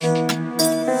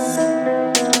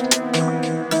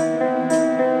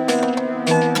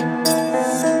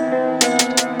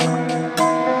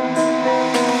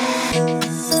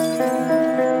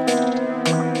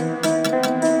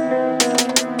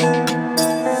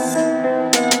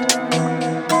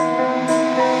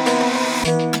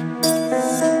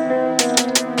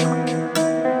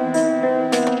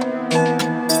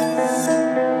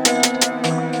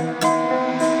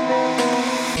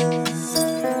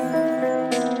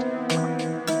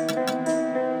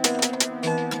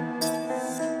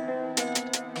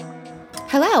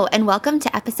Hello, and welcome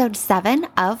to episode 7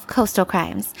 of Coastal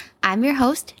Crimes. I'm your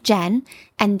host, Jen,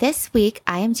 and this week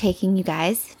I am taking you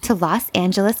guys to Los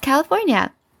Angeles,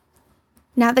 California.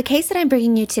 Now, the case that I'm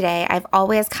bringing you today, I've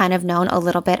always kind of known a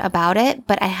little bit about it,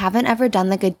 but I haven't ever done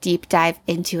like a deep dive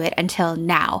into it until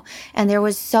now. And there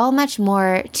was so much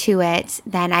more to it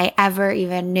than I ever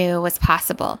even knew was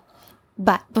possible.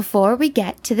 But before we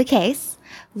get to the case,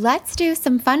 let's do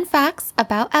some fun facts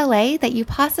about LA that you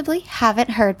possibly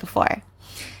haven't heard before.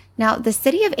 Now, the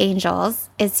City of Angels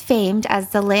is famed as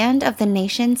the land of the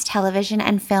nation's television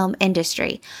and film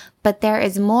industry, but there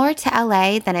is more to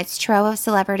LA than its trove of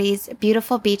celebrities,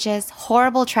 beautiful beaches,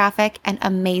 horrible traffic, and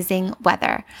amazing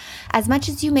weather. As much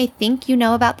as you may think you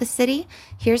know about the city,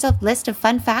 here's a list of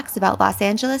fun facts about Los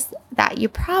Angeles that you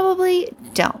probably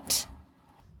don't.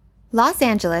 Los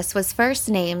Angeles was first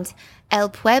named El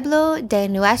Pueblo de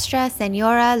Nuestra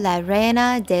Señora la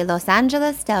Reina de Los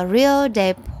Angeles del Rio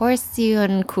de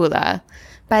Porciuncula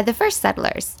by the first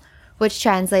settlers, which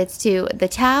translates to the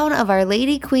town of Our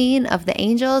Lady Queen of the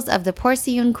Angels of the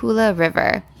Porciuncula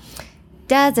River.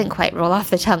 Doesn't quite roll off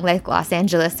the tongue like Los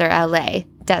Angeles or LA,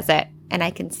 does it? And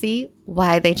I can see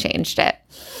why they changed it.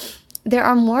 There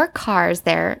are more cars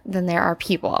there than there are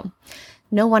people.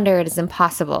 No wonder it is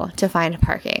impossible to find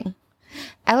parking.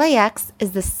 LAX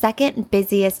is the second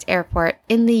busiest airport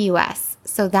in the US,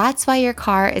 so that's why your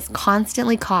car is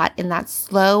constantly caught in that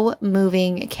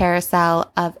slow-moving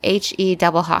carousel of HE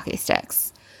double hockey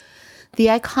sticks. The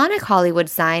iconic Hollywood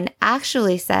sign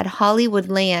actually said Hollywood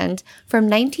Land from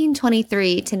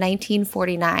 1923 to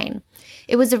 1949.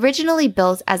 It was originally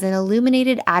built as an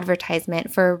illuminated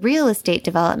advertisement for a real estate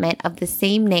development of the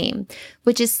same name,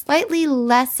 which is slightly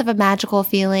less of a magical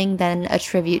feeling than a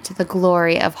tribute to the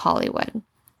glory of Hollywood.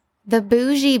 The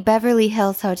bougie Beverly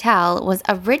Hills Hotel was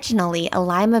originally a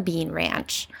lima bean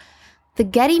ranch. The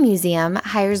Getty Museum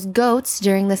hires goats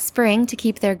during the spring to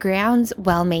keep their grounds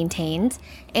well maintained.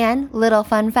 And little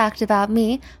fun fact about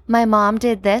me, my mom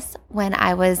did this when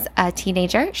I was a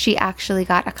teenager. She actually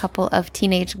got a couple of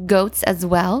teenage goats as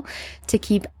well to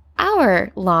keep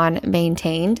our lawn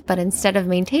maintained, but instead of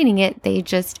maintaining it, they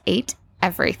just ate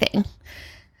everything.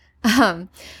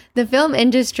 The film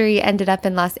industry ended up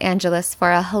in Los Angeles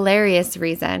for a hilarious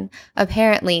reason,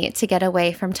 apparently to get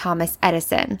away from Thomas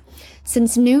Edison.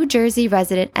 Since New Jersey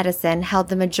resident Edison held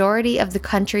the majority of the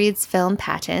country's film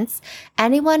patents,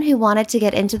 anyone who wanted to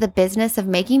get into the business of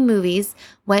making movies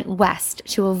went west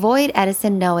to avoid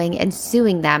Edison knowing and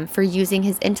suing them for using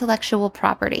his intellectual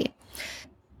property.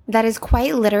 That is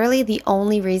quite literally the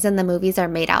only reason the movies are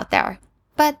made out there.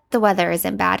 But the weather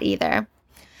isn't bad either.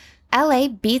 LA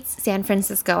beats San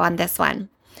Francisco on this one.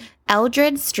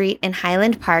 Eldred Street in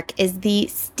Highland Park is the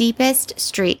steepest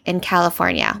street in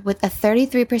California with a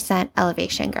 33%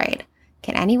 elevation grade.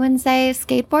 Can anyone say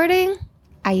skateboarding?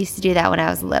 I used to do that when I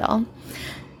was little.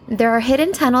 There are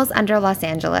hidden tunnels under Los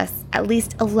Angeles, at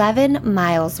least 11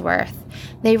 miles worth.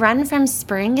 They run from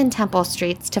Spring and Temple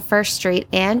Streets to First Street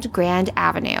and Grand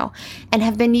Avenue and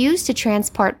have been used to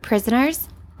transport prisoners,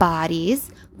 bodies,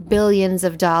 billions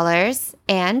of dollars,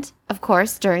 and, of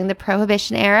course, during the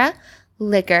Prohibition era,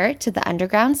 liquor to the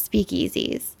underground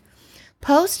speakeasies.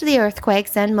 Post the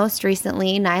earthquakes and most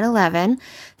recently 9/11,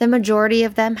 the majority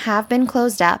of them have been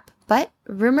closed up, but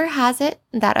rumor has it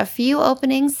that a few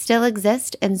openings still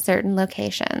exist in certain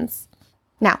locations.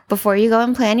 Now, before you go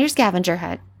and plan your scavenger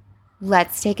hunt,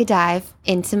 let's take a dive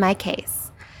into my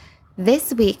case.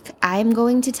 This week, I'm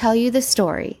going to tell you the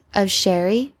story of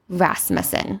Sherry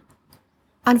Rasmussen.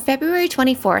 On February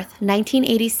 24th,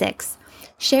 1986,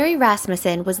 Sherry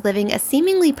Rasmussen was living a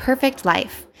seemingly perfect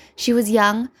life. She was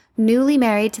young, newly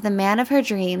married to the man of her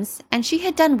dreams, and she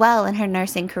had done well in her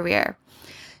nursing career.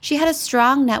 She had a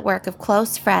strong network of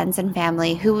close friends and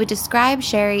family who would describe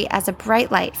Sherry as a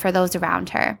bright light for those around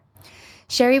her.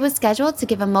 Sherry was scheduled to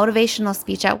give a motivational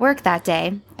speech at work that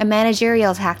day, a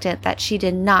managerial tactic that she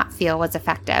did not feel was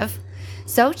effective.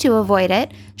 So to avoid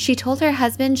it, she told her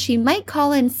husband she might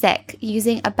call in sick,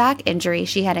 using a back injury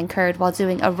she had incurred while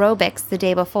doing aerobics the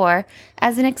day before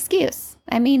as an excuse.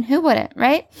 I mean, who wouldn't,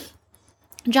 right?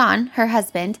 John, her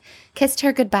husband, kissed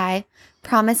her goodbye,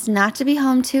 promised not to be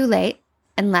home too late,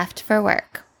 and left for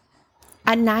work.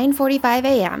 At 9:45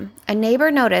 a.m., a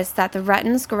neighbor noticed that the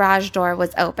Ruttons' garage door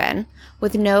was open,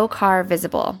 with no car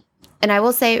visible. And I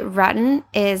will say Rutten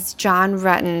is John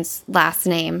Rutten's last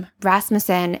name.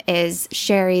 Rasmussen is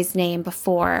Sherry's name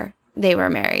before they were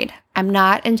married. I'm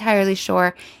not entirely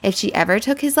sure if she ever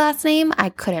took his last name. I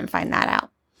couldn't find that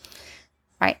out.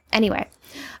 Right. Anyway,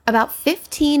 about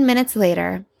 15 minutes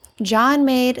later, John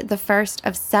made the first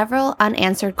of several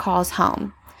unanswered calls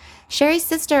home. Sherry's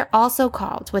sister also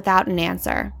called without an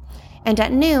answer. And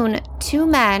at noon, two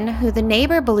men who the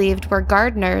neighbor believed were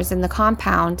gardeners in the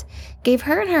compound gave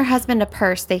her and her husband a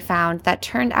purse they found that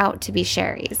turned out to be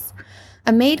Sherry's.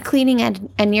 A maid cleaning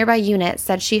a nearby unit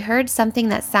said she heard something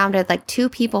that sounded like two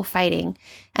people fighting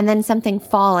and then something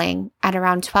falling at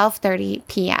around 12:30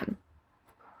 p.m.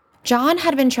 John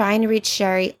had been trying to reach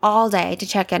Sherry all day to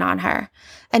check in on her.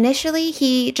 Initially,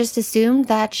 he just assumed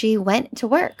that she went to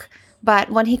work,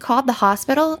 but when he called the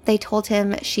hospital, they told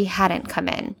him she hadn't come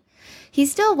in. He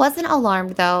still wasn't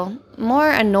alarmed, though,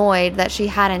 more annoyed that she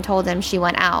hadn't told him she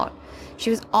went out. She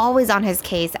was always on his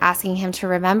case, asking him to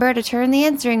remember to turn the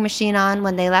answering machine on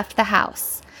when they left the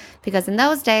house, because in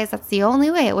those days, that's the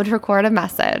only way it would record a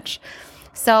message.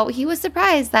 So he was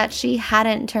surprised that she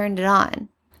hadn't turned it on.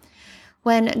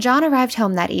 When John arrived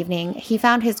home that evening, he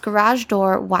found his garage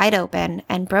door wide open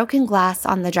and broken glass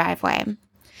on the driveway.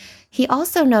 He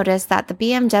also noticed that the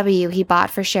BMW he bought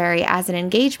for Sherry as an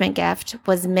engagement gift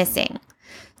was missing.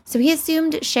 So he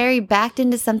assumed Sherry backed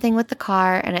into something with the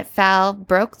car and it fell,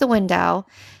 broke the window,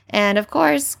 and of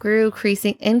course grew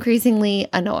increasingly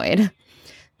annoyed.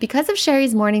 Because of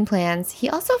Sherry's morning plans, he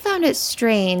also found it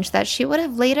strange that she would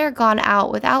have later gone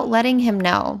out without letting him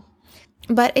know.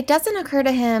 But it doesn't occur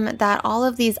to him that all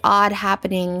of these odd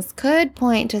happenings could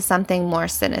point to something more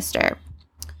sinister.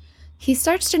 He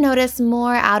starts to notice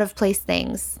more out-of-place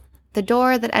things. The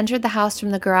door that entered the house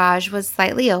from the garage was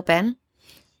slightly open.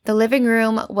 The living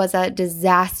room was a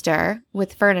disaster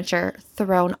with furniture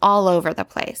thrown all over the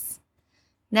place.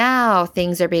 Now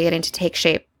things are beginning to take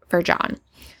shape for John.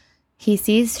 He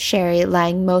sees Sherry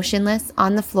lying motionless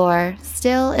on the floor,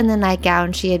 still in the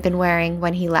nightgown she had been wearing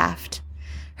when he left.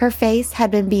 Her face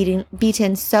had been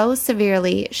beaten so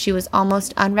severely she was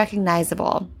almost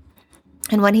unrecognizable.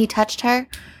 And when he touched her,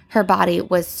 her body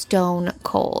was stone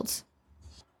cold.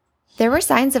 There were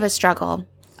signs of a struggle.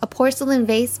 A porcelain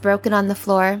vase broken on the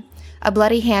floor, a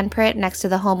bloody handprint next to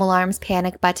the home alarm's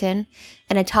panic button,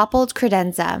 and a toppled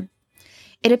credenza.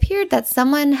 It appeared that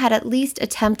someone had at least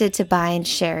attempted to bind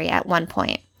Sherry at one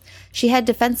point. She had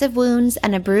defensive wounds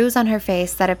and a bruise on her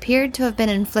face that appeared to have been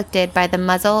inflicted by the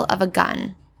muzzle of a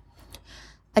gun.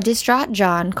 A distraught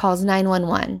John calls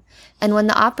 911, and when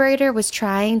the operator was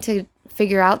trying to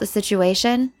figure out the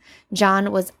situation,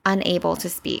 John was unable to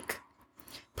speak.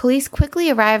 Police quickly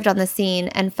arrived on the scene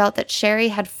and felt that Sherry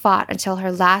had fought until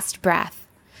her last breath.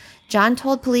 John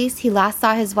told police he last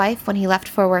saw his wife when he left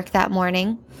for work that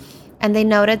morning, and they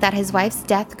noted that his wife's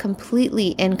death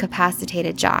completely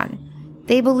incapacitated John.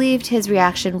 They believed his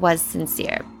reaction was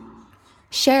sincere.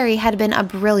 Sherry had been a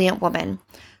brilliant woman.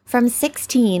 From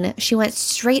 16, she went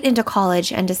straight into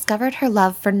college and discovered her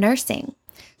love for nursing.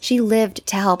 She lived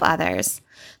to help others.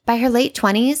 By her late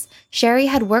 20s, Sherry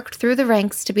had worked through the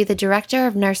ranks to be the director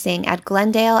of nursing at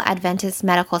Glendale Adventist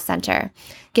Medical Center,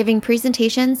 giving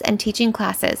presentations and teaching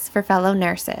classes for fellow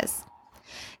nurses.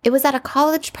 It was at a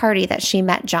college party that she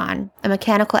met John, a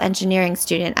mechanical engineering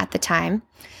student at the time.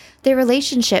 Their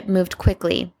relationship moved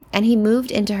quickly, and he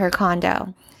moved into her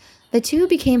condo. The two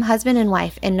became husband and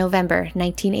wife in November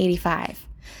 1985.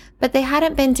 But they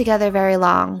hadn't been together very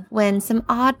long when some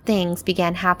odd things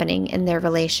began happening in their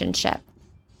relationship.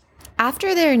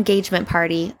 After their engagement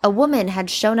party, a woman had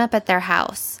shown up at their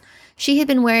house. She had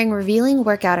been wearing revealing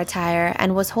workout attire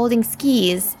and was holding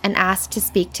skis and asked to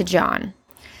speak to John.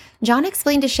 John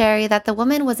explained to Sherry that the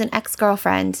woman was an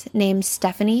ex-girlfriend named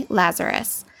Stephanie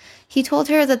Lazarus. He told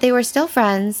her that they were still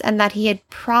friends and that he had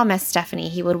promised Stephanie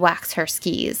he would wax her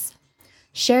skis.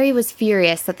 Sherry was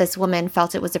furious that this woman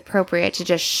felt it was appropriate to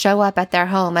just show up at their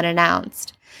home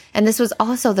unannounced. And this was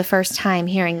also the first time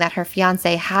hearing that her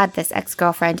fiancé had this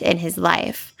ex-girlfriend in his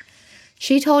life.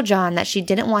 She told John that she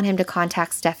didn't want him to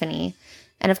contact Stephanie.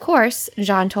 And of course,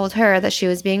 John told her that she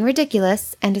was being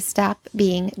ridiculous and to stop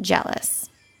being jealous.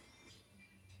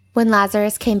 When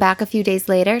Lazarus came back a few days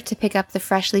later to pick up the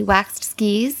freshly waxed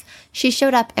skis, she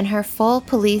showed up in her full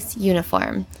police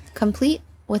uniform, complete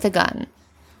with a gun.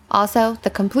 Also, the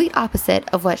complete opposite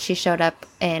of what she showed up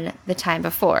in the time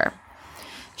before.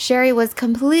 Sherry was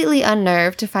completely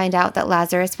unnerved to find out that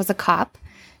Lazarus was a cop,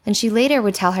 and she later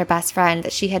would tell her best friend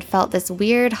that she had felt this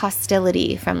weird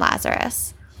hostility from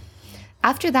Lazarus.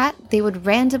 After that, they would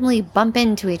randomly bump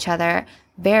into each other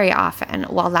very often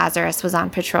while Lazarus was on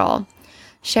patrol.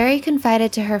 Sherry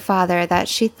confided to her father that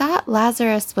she thought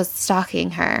Lazarus was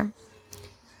stalking her.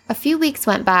 A few weeks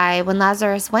went by when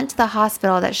Lazarus went to the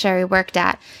hospital that Sherry worked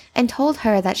at and told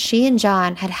her that she and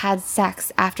John had had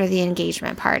sex after the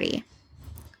engagement party.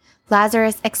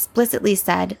 Lazarus explicitly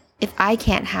said, "If I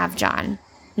can't have John,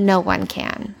 no one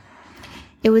can."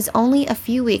 It was only a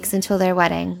few weeks until their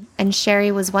wedding, and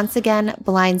Sherry was once again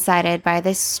blindsided by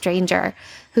this stranger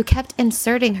who kept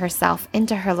inserting herself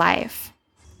into her life.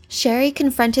 Sherry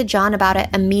confronted John about it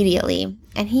immediately,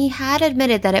 and he had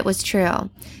admitted that it was true.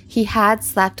 He had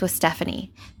slept with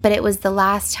Stephanie, but it was the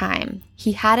last time.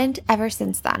 He hadn't ever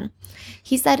since then.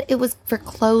 He said it was for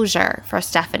closure for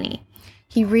Stephanie.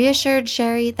 He reassured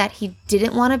Sherry that he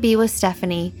didn't want to be with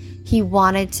Stephanie. He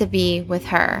wanted to be with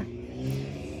her.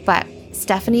 But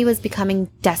Stephanie was becoming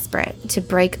desperate to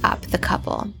break up the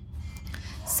couple.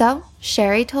 So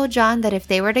Sherry told John that if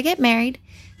they were to get married,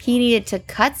 he needed to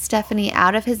cut Stephanie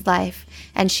out of his life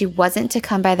and she wasn't to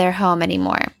come by their home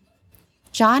anymore.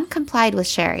 John complied with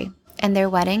Sherry, and their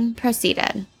wedding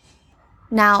proceeded.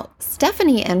 Now,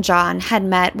 Stephanie and John had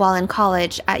met while in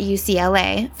college at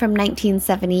UCLA from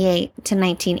 1978 to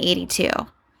 1982.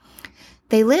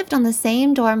 They lived on the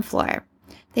same dorm floor.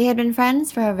 They had been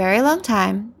friends for a very long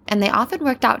time, and they often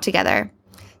worked out together.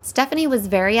 Stephanie was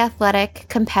very athletic,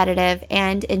 competitive,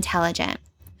 and intelligent.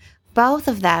 Both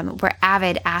of them were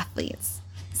avid athletes.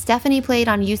 Stephanie played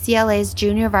on UCLA's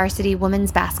junior varsity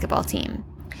women's basketball team.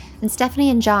 And Stephanie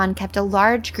and John kept a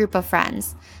large group of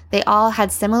friends. They all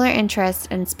had similar interests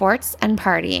in sports and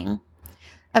partying.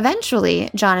 Eventually,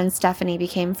 John and Stephanie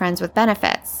became friends with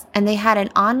benefits, and they had an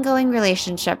ongoing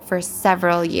relationship for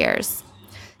several years.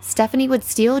 Stephanie would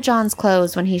steal John's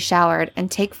clothes when he showered and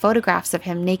take photographs of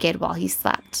him naked while he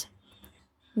slept.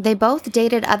 They both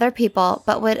dated other people,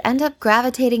 but would end up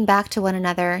gravitating back to one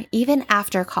another even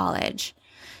after college.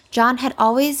 John had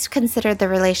always considered the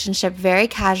relationship very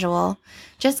casual.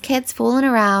 Just kids fooling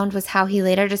around was how he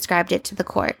later described it to the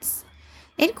courts.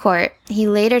 In court, he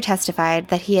later testified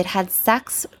that he had had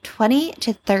sex 20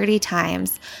 to 30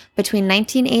 times between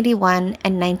 1981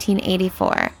 and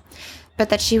 1984, but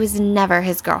that she was never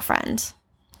his girlfriend.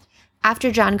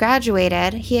 After John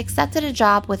graduated, he accepted a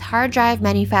job with hard drive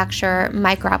manufacturer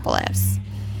Micropolis.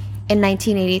 In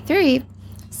 1983,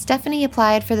 Stephanie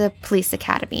applied for the police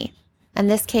academy, and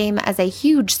this came as a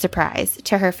huge surprise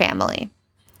to her family.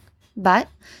 But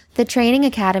the training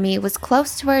academy was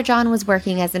close to where John was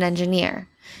working as an engineer.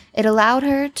 It allowed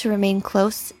her to remain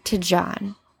close to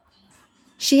John.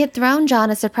 She had thrown John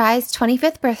a surprise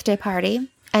 25th birthday party,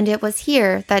 and it was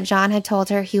here that John had told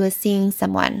her he was seeing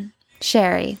someone,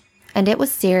 Sherry, and it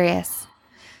was serious.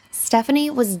 Stephanie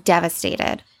was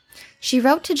devastated. She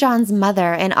wrote to John's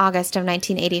mother in August of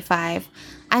 1985,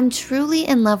 "I'm truly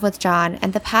in love with John,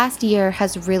 and the past year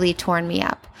has really torn me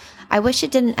up. I wish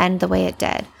it didn't end the way it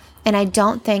did, and I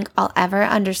don't think I'll ever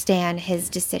understand his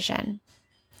decision."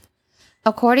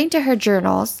 According to her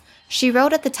journals, she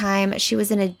wrote at the time she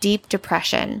was in a deep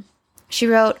depression. She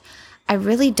wrote, "I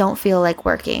really don't feel like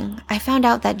working. I found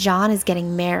out that John is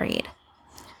getting married."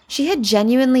 She had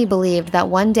genuinely believed that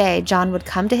one day John would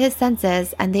come to his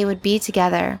senses and they would be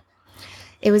together.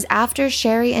 It was after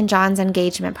Sherry and John's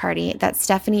engagement party that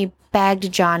Stephanie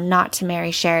begged John not to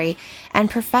marry Sherry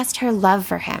and professed her love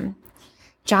for him.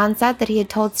 John said that he had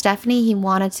told Stephanie he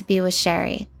wanted to be with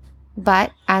Sherry.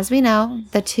 But, as we know,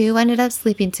 the two ended up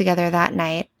sleeping together that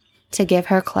night to give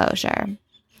her closure.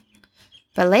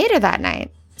 But later that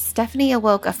night, Stephanie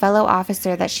awoke a fellow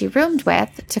officer that she roomed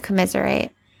with to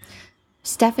commiserate.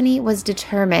 Stephanie was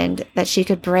determined that she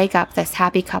could break up this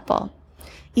happy couple.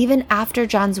 Even after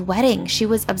John's wedding, she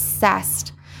was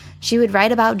obsessed. She would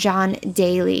write about John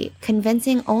daily,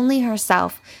 convincing only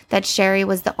herself that Sherry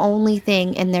was the only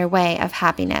thing in their way of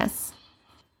happiness.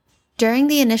 During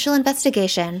the initial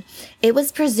investigation, it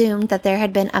was presumed that there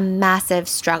had been a massive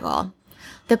struggle.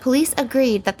 The police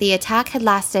agreed that the attack had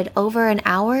lasted over an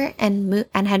hour and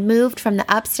had moved from the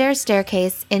upstairs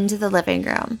staircase into the living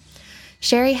room.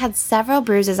 Sherry had several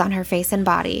bruises on her face and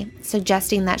body,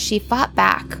 suggesting that she fought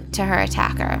back to her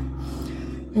attacker.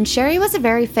 And Sherry was a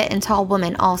very fit and tall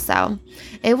woman also.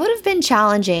 It would have been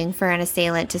challenging for an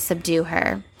assailant to subdue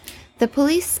her. The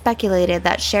police speculated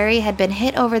that Sherry had been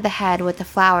hit over the head with a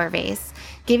flower vase,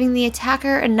 giving the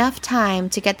attacker enough time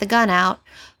to get the gun out,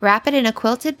 wrap it in a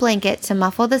quilted blanket to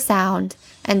muffle the sound,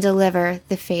 and deliver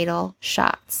the fatal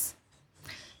shots.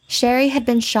 Sherry had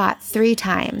been shot 3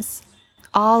 times.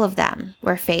 All of them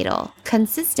were fatal,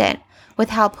 consistent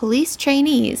with how police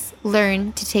trainees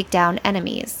learn to take down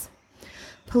enemies.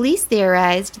 Police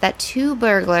theorized that 2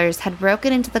 burglars had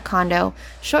broken into the condo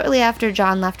shortly after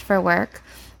John left for work,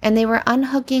 and they were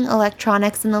unhooking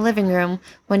electronics in the living room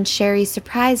when Sherry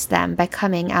surprised them by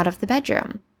coming out of the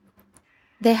bedroom.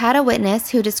 They had a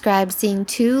witness who described seeing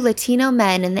 2 Latino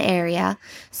men in the area,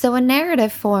 so a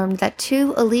narrative formed that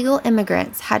 2 illegal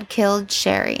immigrants had killed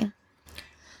Sherry.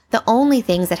 The only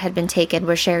things that had been taken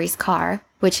were Sherry's car,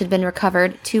 which had been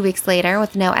recovered 2 weeks later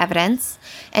with no evidence,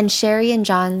 and Sherry and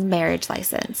John's marriage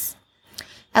license.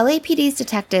 LAPD's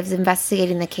detectives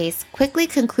investigating the case quickly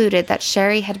concluded that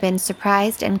Sherry had been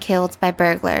surprised and killed by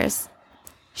burglars.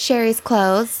 Sherry's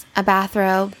clothes, a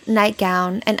bathrobe,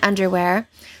 nightgown, and underwear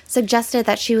suggested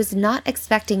that she was not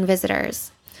expecting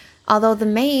visitors. Although the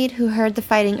maid who heard the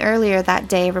fighting earlier that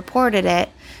day reported it,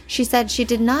 she said she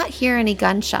did not hear any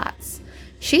gunshots.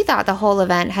 She thought the whole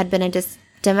event had been a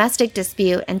domestic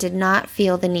dispute and did not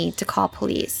feel the need to call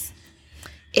police.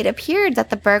 It appeared that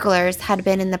the burglars had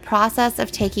been in the process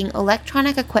of taking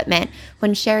electronic equipment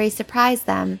when Sherry surprised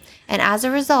them, and as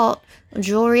a result,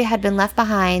 jewelry had been left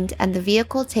behind and the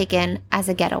vehicle taken as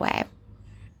a getaway.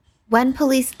 When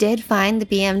police did find the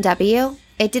BMW,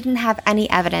 it didn't have any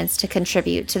evidence to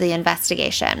contribute to the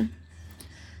investigation.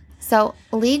 So,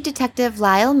 lead detective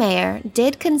Lyle Mayer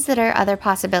did consider other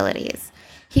possibilities.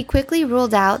 He quickly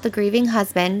ruled out the grieving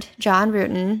husband, John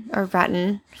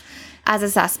Rutten, as a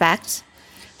suspect.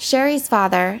 Sherry's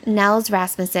father, Nels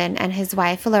Rasmussen, and his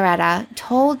wife, Loretta,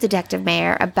 told Detective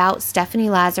Mayer about Stephanie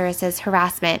Lazarus's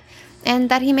harassment and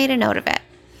that he made a note of it.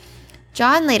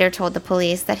 John later told the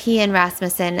police that he and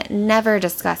Rasmussen never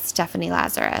discussed Stephanie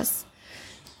Lazarus,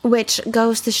 which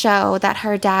goes to show that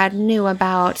her dad knew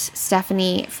about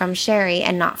Stephanie from Sherry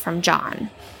and not from John.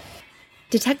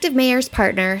 Detective Mayer's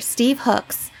partner, Steve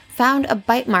Hooks, found a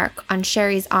bite mark on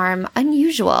Sherry's arm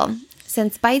unusual,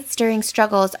 since bites during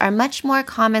struggles are much more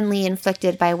commonly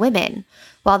inflicted by women,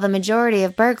 while the majority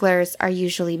of burglars are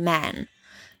usually men.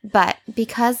 But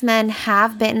because men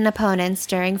have bitten opponents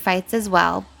during fights as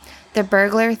well, the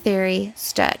burglar theory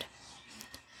stood.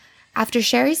 After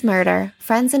Sherry's murder,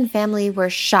 friends and family were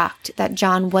shocked that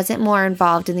John wasn't more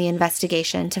involved in the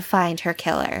investigation to find her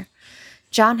killer.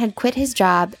 John had quit his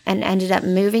job and ended up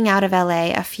moving out of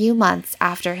LA a few months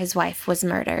after his wife was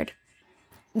murdered.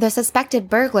 The suspected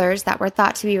burglars that were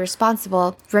thought to be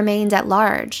responsible remained at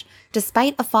large,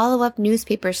 despite a follow-up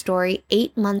newspaper story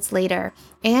 8 months later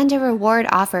and a reward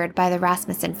offered by the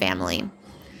Rasmussen family.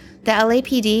 The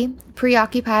LAPD,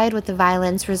 preoccupied with the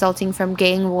violence resulting from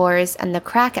gang wars and the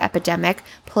crack epidemic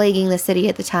plaguing the city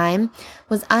at the time,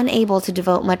 was unable to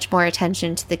devote much more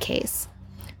attention to the case.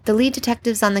 The lead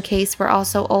detectives on the case were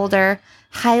also older,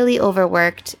 highly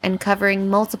overworked, and covering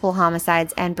multiple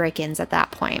homicides and break-ins at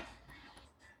that point.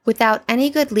 Without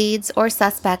any good leads or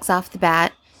suspects off the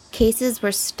bat, cases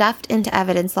were stuffed into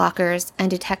evidence lockers and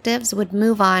detectives would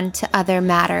move on to other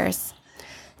matters.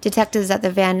 Detectives at the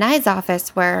Van Nuys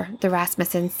office were, the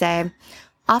Rasmussens say,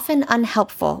 often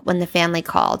unhelpful when the family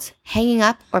called, hanging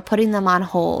up or putting them on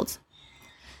hold.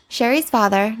 Sherry's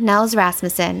father, Nels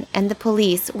Rasmussen, and the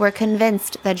police were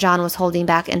convinced that John was holding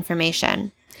back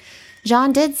information.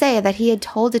 John did say that he had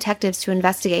told detectives to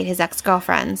investigate his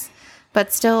ex-girlfriends,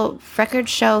 but still,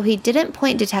 records show he didn't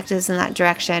point detectives in that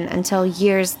direction until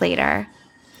years later.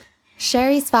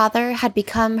 Sherry's father had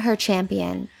become her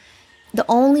champion, the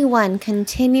only one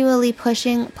continually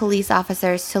pushing police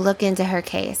officers to look into her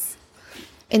case.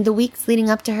 In the weeks leading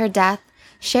up to her death,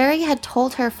 Sherry had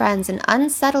told her friends an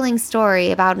unsettling story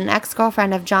about an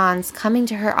ex-girlfriend of John's coming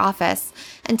to her office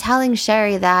and telling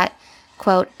Sherry that,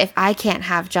 quote, "If I can't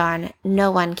have John,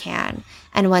 no one can,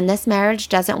 and when this marriage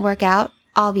doesn't work out,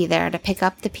 I'll be there to pick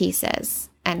up the pieces,"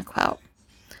 end quote.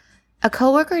 A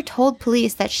coworker told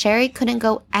police that Sherry couldn't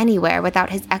go anywhere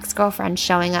without his ex-girlfriend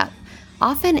showing up,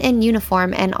 often in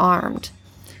uniform and armed.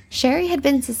 Sherry had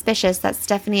been suspicious that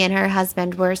Stephanie and her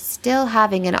husband were still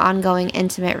having an ongoing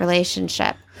intimate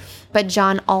relationship, but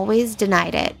John always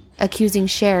denied it, accusing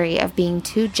Sherry of being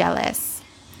too jealous.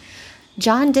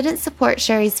 John didn't support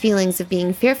Sherry's feelings of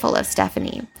being fearful of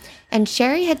Stephanie, and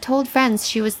Sherry had told friends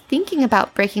she was thinking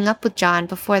about breaking up with John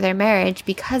before their marriage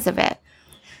because of it.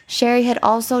 Sherry had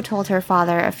also told her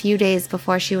father a few days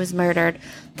before she was murdered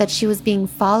that she was being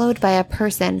followed by a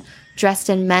person dressed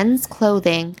in men's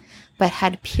clothing but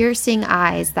had piercing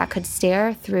eyes that could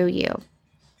stare through you.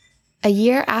 A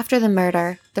year after the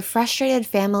murder, the frustrated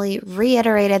family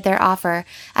reiterated their offer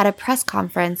at a press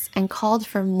conference and called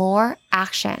for more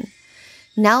action.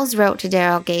 Nels wrote to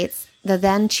Daryl Gates, the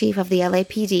then chief of the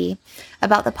LAPD,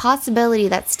 about the possibility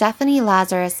that Stephanie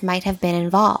Lazarus might have been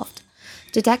involved.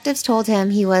 Detectives told him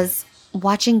he was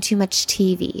watching too much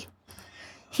TV.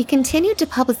 He continued to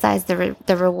publicize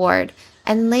the reward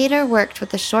and later worked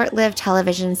with the short-lived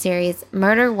television series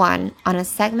Murder One on a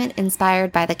segment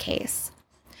inspired by the case.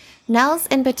 Nels,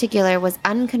 in particular, was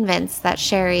unconvinced that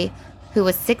Sherry, who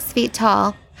was 6 feet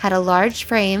tall, had a large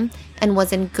frame, and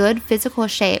was in good physical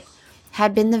shape,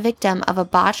 had been the victim of a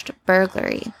botched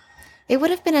burglary. It would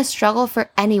have been a struggle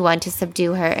for anyone to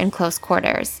subdue her in close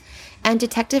quarters, and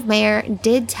Detective Mayer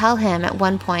did tell him at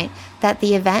one point that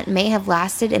the event may have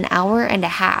lasted an hour and a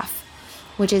half,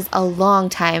 which is a long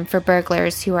time for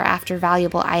burglars who are after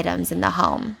valuable items in the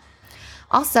home.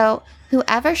 Also,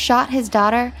 whoever shot his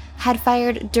daughter had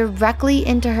fired directly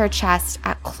into her chest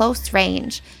at close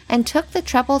range and took the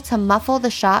trouble to muffle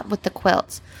the shot with the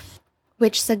quilt,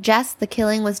 which suggests the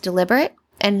killing was deliberate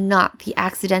and not the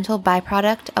accidental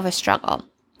byproduct of a struggle.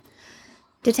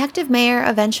 Detective Mayer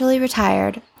eventually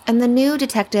retired, and the new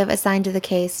detective assigned to the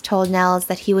case told Nels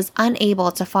that he was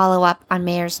unable to follow up on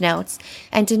Mayer's notes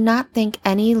and did not think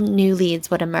any new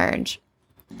leads would emerge.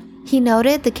 He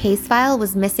noted the case file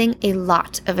was missing a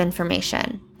lot of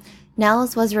information.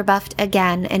 Nels was rebuffed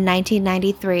again in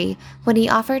 1993 when he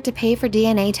offered to pay for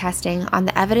DNA testing on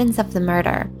the evidence of the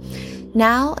murder.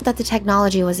 Now that the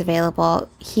technology was available,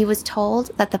 he was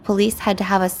told that the police had to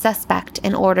have a suspect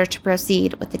in order to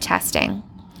proceed with the testing.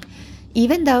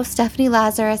 Even though Stephanie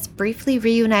Lazarus briefly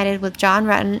reunited with John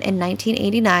Rutten in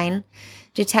 1989,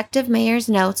 Detective Mayer's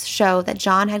notes show that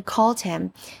John had called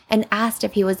him and asked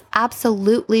if he was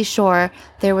absolutely sure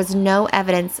there was no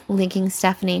evidence linking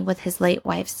Stephanie with his late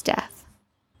wife's death.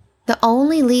 The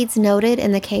only leads noted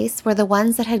in the case were the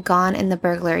ones that had gone in the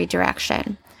burglary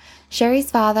direction.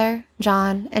 Sherry's father,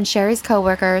 John, and Sherry's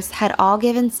coworkers had all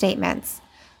given statements,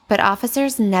 but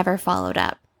officers never followed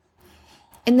up.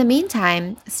 In the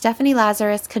meantime, Stephanie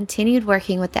Lazarus continued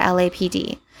working with the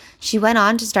LAPD. She went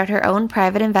on to start her own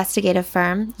private investigative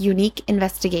firm, Unique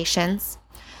Investigations.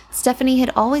 Stephanie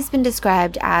had always been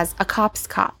described as a cop's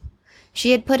cop.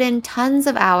 She had put in tons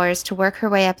of hours to work her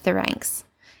way up the ranks.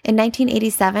 In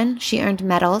 1987, she earned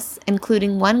medals,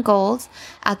 including 1 gold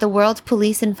at the World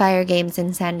Police and Fire Games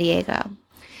in San Diego.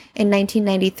 In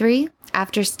 1993,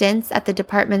 after stints at the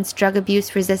department's Drug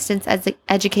Abuse Resistance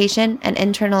Education and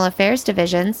Internal Affairs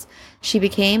divisions, she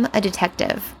became a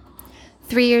detective.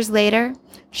 3 years later,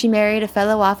 she married a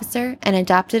fellow officer and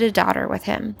adopted a daughter with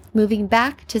him, moving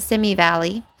back to Simi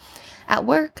Valley. At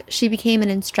work, she became an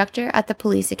instructor at the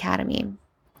police academy.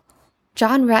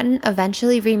 John Rutten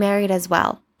eventually remarried as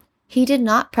well. He did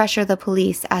not pressure the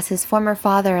police, as his former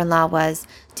father-in-law was,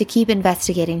 to keep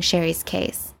investigating Sherry's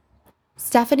case.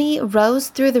 Stephanie rose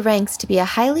through the ranks to be a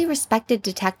highly respected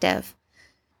detective.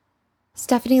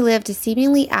 Stephanie lived a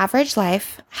seemingly average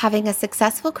life, having a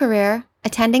successful career,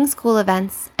 attending school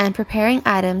events, and preparing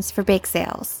items for bake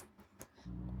sales.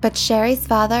 But Sherry's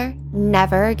father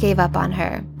never gave up on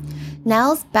her.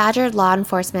 Nels badgered law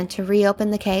enforcement to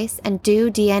reopen the case and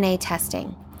do DNA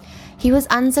testing. He was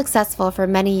unsuccessful for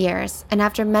many years, and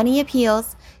after many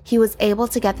appeals, he was able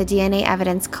to get the DNA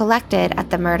evidence collected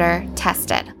at the murder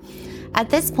tested.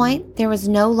 At this point, there was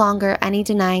no longer any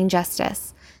denying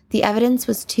justice. The evidence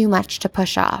was too much to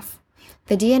push off.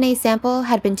 The DNA sample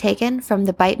had been taken from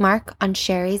the bite mark on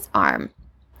Sherry's arm.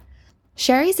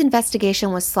 Sherry's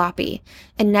investigation was sloppy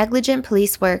and negligent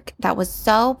police work that was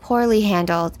so poorly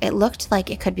handled it looked like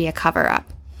it could be a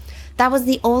cover-up. That was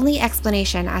the only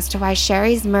explanation as to why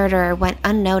Sherry's murderer went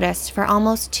unnoticed for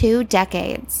almost 2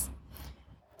 decades.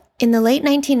 In the late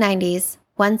 1990s,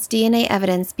 once DNA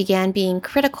evidence began being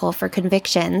critical for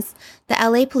convictions, the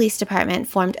LA Police Department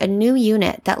formed a new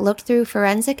unit that looked through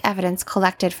forensic evidence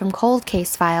collected from cold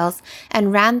case files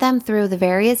and ran them through the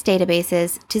various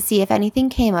databases to see if anything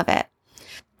came of it.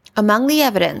 Among the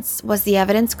evidence was the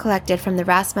evidence collected from the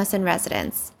Rasmussen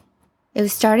residence. It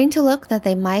was starting to look that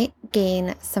they might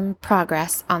gain some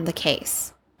progress on the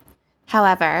case.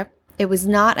 However, it was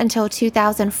not until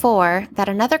 2004 that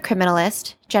another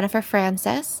criminalist, Jennifer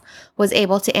Francis, was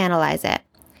able to analyze it.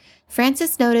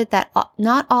 Francis noted that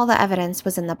not all the evidence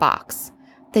was in the box.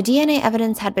 The DNA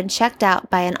evidence had been checked out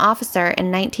by an officer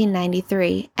in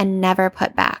 1993 and never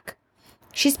put back.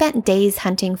 She spent days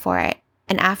hunting for it,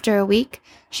 and after a week,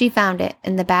 she found it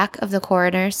in the back of the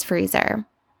coroner's freezer.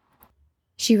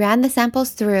 She ran the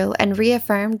samples through and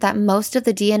reaffirmed that most of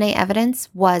the DNA evidence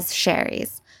was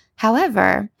Sherry's.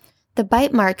 However, the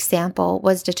bite mark sample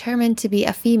was determined to be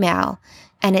a female,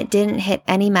 and it didn't hit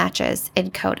any matches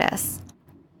in CODIS.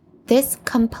 This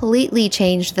completely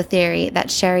changed the theory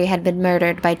that Sherry had been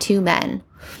murdered by 2 men.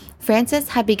 Francis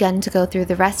had begun to go through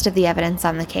the rest of the evidence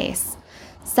on the case.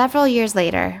 Several years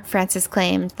later, Francis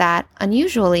claimed that,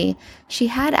 unusually, she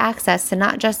had access to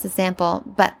not just the sample,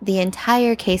 but the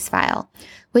entire case file,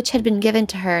 which had been given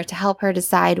to her to help her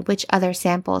decide which other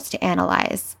samples to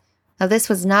analyze. Now, this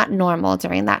was not normal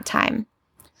during that time.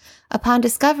 Upon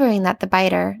discovering that the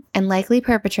biter and likely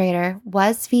perpetrator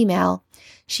was female,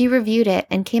 she reviewed it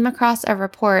and came across a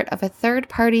report of a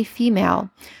third-party female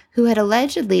who had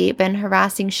allegedly been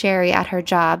harassing Sherry at her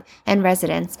job and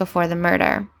residence before the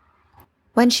murder.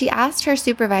 When she asked her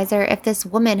supervisor if this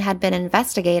woman had been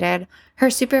investigated, her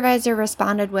supervisor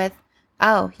responded with,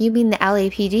 "Oh, you mean the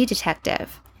LAPD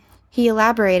detective." He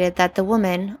elaborated that the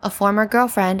woman, a former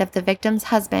girlfriend of the victim's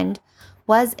husband,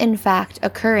 was in fact a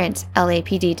current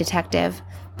LAPD detective,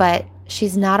 but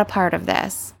she's not a part of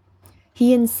this.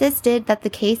 He insisted that the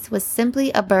case was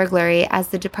simply a burglary as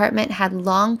the department had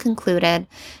long concluded,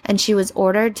 and she was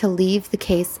ordered to leave the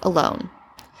case alone.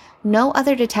 No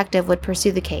other detective would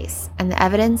pursue the case, and the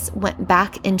evidence went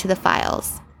back into the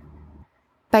files.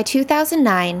 By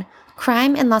 2009,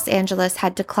 crime in Los Angeles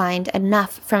had declined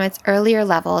enough from its earlier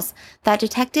levels that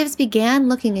detectives began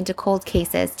looking into cold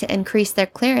cases to increase their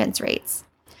clearance rates.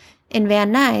 In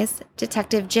Van Nuys,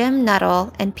 Detective Jim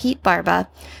Nuttall and Pete Barba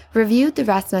reviewed the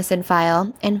Rasmussen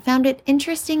file and found it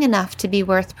interesting enough to be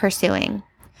worth pursuing.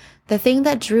 The thing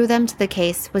that drew them to the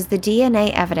case was the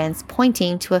DNA evidence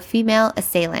pointing to a female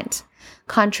assailant,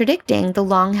 contradicting the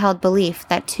long-held belief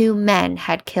that two men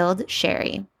had killed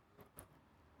Sherry.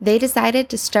 They decided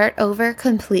to start over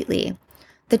completely.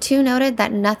 The two noted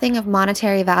that nothing of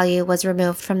monetary value was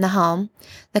removed from the home.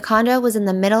 The condo was in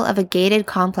the middle of a gated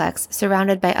complex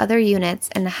surrounded by other units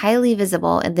and highly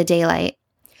visible in the daylight.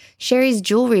 Sherry's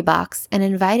jewelry box, an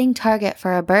inviting target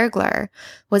for a burglar,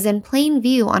 was in plain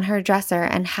view on her dresser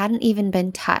and hadn't even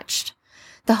been touched.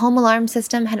 The home alarm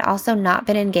system had also not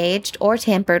been engaged or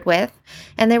tampered with,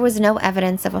 and there was no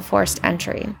evidence of a forced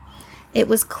entry. It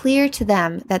was clear to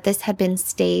them that this had been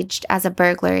staged as a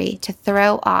burglary to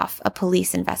throw off a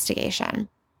police investigation.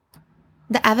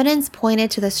 The evidence pointed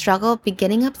to the struggle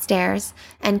beginning upstairs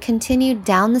and continued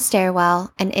down the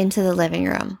stairwell and into the living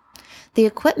room. The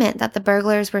equipment that the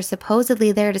burglars were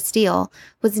supposedly there to steal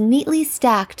was neatly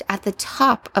stacked at the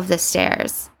top of the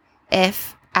stairs.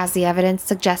 If, as the evidence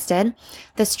suggested,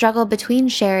 the struggle between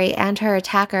Sherry and her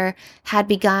attacker had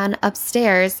begun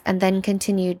upstairs and then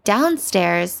continued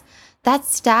downstairs, that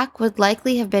stack would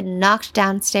likely have been knocked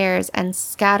downstairs and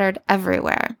scattered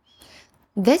everywhere.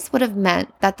 This would have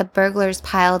meant that the burglars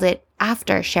piled it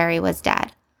after Sherry was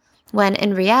dead, when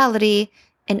in reality,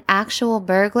 an actual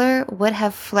burglar would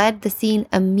have fled the scene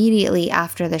immediately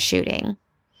after the shooting.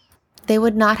 They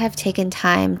would not have taken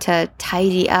time to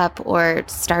tidy up or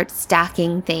start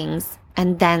stacking things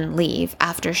and then leave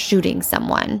after shooting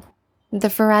someone. The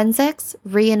forensics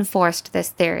reinforced this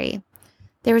theory.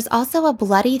 There was also a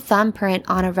bloody thumbprint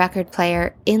on a record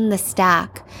player in the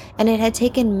stack, and it had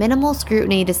taken minimal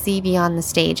scrutiny to see beyond the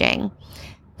staging.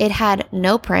 It had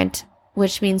no print,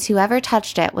 which means whoever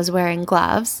touched it was wearing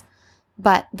gloves,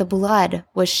 but the blood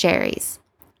was Sherry's,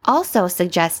 also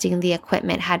suggesting the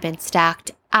equipment had been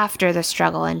stacked after the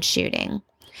struggle and shooting.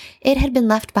 It had been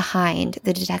left behind,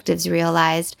 the detectives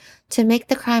realized, to make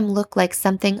the crime look like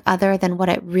something other than what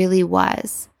it really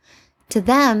was. To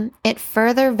them, it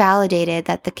further validated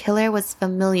that the killer was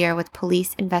familiar with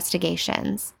police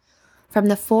investigations. From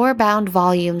the 4 bound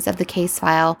volumes of the case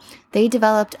file, they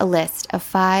developed a list of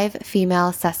 5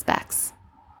 female suspects.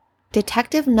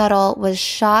 Detective Nuttall was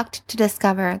shocked to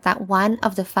discover that one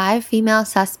of the 5 female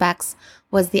suspects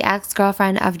was the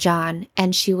ex-girlfriend of John,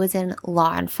 and she was in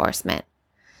law enforcement.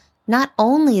 Not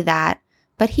only that,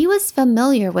 but he was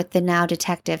familiar with the now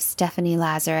detective Stephanie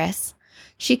Lazarus.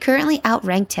 She currently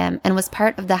outranked him and was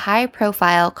part of the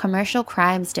high-profile Commercial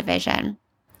Crimes Division.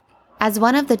 As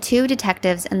one of the 2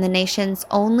 detectives in the nation's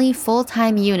only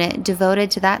full-time unit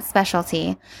devoted to that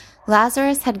specialty,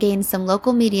 Lazarus had gained some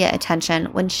local media attention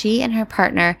when she and her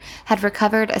partner had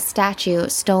recovered a statue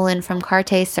stolen from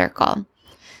Cartier Circle.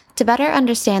 To better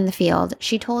understand the field,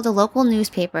 she told a local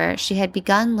newspaper she had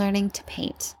begun learning to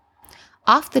paint.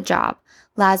 Off the job,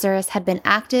 Lazarus had been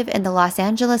active in the Los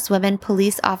Angeles Women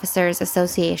Police Officers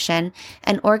Association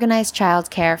and organized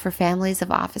childcare for families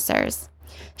of officers.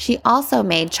 She also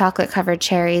made chocolate-covered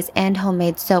cherries and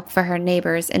homemade soap for her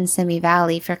neighbors in Simi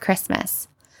Valley for Christmas.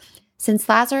 Since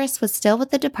Lazarus was still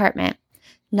with the department,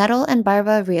 Nuttall and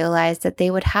Barba realized that they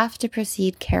would have to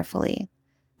proceed carefully.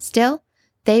 Still,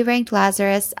 they ranked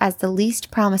Lazarus as the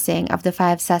least promising of the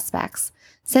 5 suspects,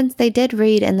 since they did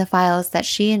read in the files that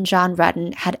she and John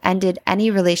Rutten had ended any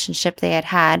relationship they had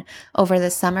had over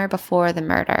the summer before the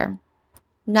murder.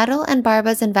 Nuttall and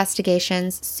Barba's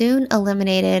investigations soon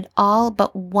eliminated all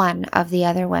but one of the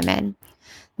other women.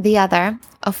 The other,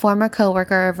 a former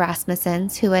co-worker of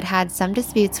Rasmussen's who had had some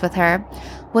disputes with her,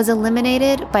 was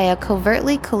eliminated by a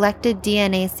covertly collected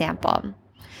DNA sample.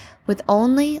 With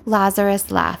only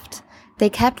Lazarus left, they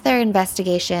kept their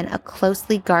investigation a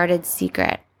closely guarded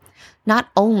secret. Not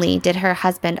only did her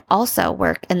husband also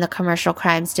work in the Commercial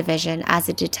Crimes Division as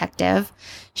a detective,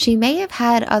 she may have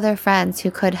had other friends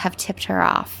who could have tipped her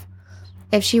off.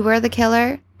 If she were the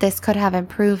killer, this could have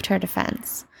improved her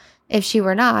defense. If she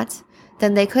were not,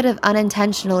 then they could have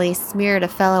unintentionally smeared a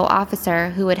fellow officer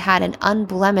who had had an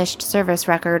unblemished service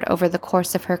record over the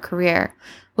course of her career,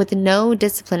 with no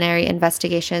disciplinary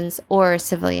investigations or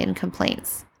civilian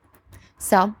complaints.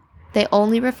 So, they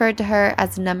only referred to her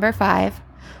as Number 5,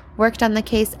 worked on the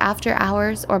case after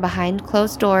hours or behind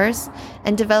closed doors,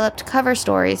 and developed cover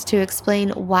stories to explain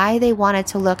why they wanted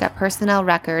to look at personnel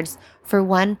records for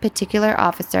one particular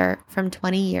officer from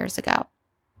 20 years ago.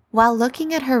 While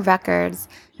looking at her records,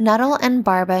 Nuttall and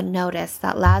Barba noticed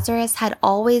that Lazarus had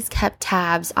always kept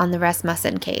tabs on the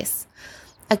Rasmussen case,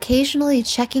 occasionally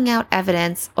checking out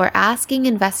evidence or asking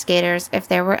investigators if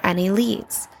there were any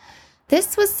leads.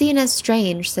 This was seen as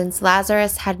strange since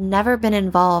Lazarus had never been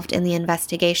involved in the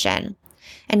investigation,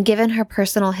 and given her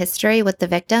personal history with the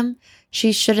victim,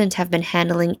 she shouldn't have been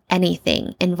handling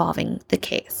anything involving the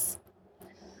case.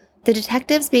 The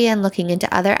detectives began looking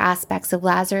into other aspects of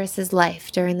Lazarus's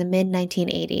life during the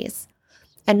mid-1980s.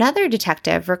 Another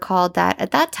detective recalled that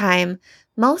at that time,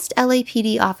 most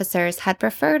LAPD officers had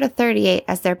preferred a .38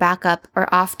 as their backup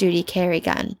or off-duty carry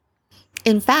gun.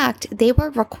 In fact, they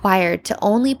were required to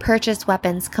only purchase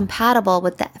weapons compatible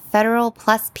with the Federal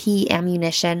Plus P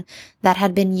ammunition that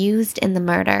had been used in the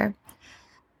murder.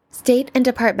 State and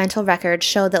departmental records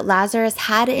showed that Lazarus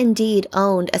had indeed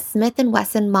owned a Smith &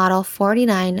 Wesson Model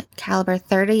 49 caliber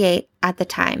 .38 at the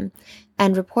time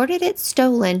and reported it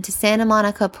stolen to Santa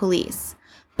Monica police,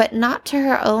 but not to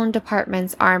her own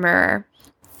department's armorer,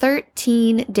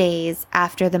 13 days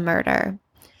after the murder.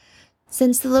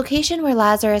 Since the location where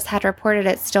Lazarus had reported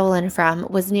it stolen from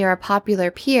was near a popular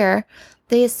pier,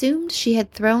 they assumed she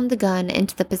had thrown the gun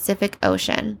into the Pacific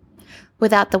Ocean.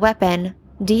 Without the weapon,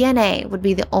 DNA would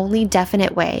be the only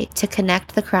definite way to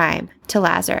connect the crime to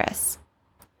Lazarus.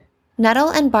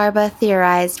 Nuttall and Barba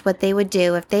theorized what they would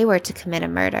do if they were to commit a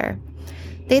murder.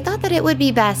 They thought that it would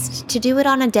be best to do it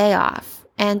on a day off,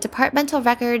 and departmental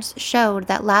records showed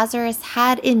that Lazarus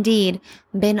had indeed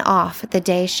been off the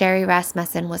day Sherry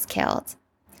Rasmussen was killed.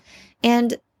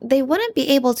 And they wouldn't be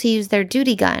able to use their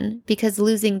duty gun because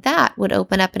losing that would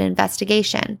open up an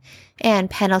investigation, and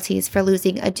penalties for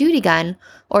losing a duty gun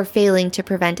or failing to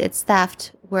prevent its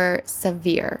theft were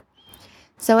severe.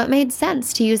 So it made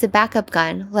sense to use a backup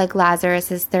gun like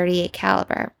Lazarus's .38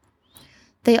 caliber.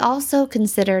 They also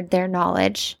considered their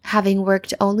knowledge, having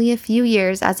worked only a few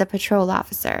years as a patrol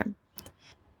officer.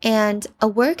 And a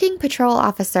working patrol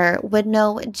officer would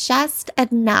know just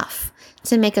enough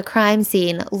to make a crime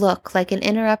scene look like an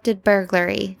interrupted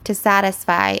burglary to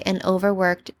satisfy an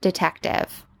overworked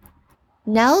detective.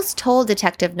 Nels told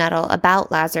Detective Nuttall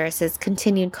about Lazarus's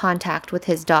continued contact with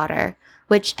his daughter,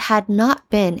 which had not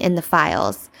been in the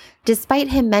files, despite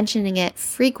him mentioning it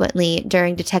frequently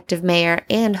during Detective Mayer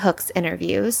and Hook's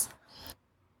interviews.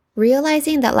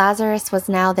 Realizing that Lazarus was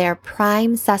now their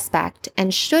prime suspect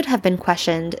and should have been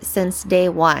questioned since day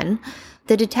one,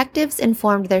 the detectives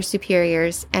informed their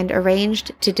superiors and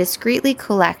arranged to discreetly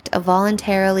collect a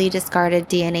voluntarily discarded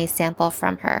DNA sample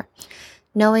from her,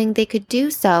 knowing they could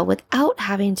do so without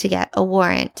having to get a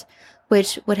warrant,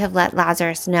 which would have let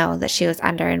Lazarus know that she was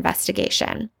under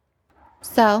investigation.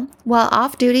 So, while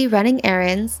off-duty running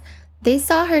errands, they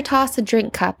saw her toss a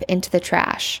drink cup into the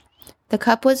trash. The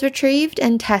cup was retrieved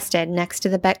and tested next to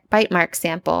the bite mark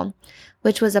sample,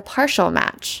 which was a partial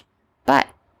match, but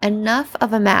enough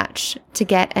of a match to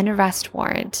get an arrest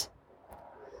warrant.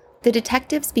 The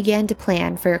detectives began to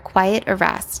plan for a quiet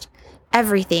arrest.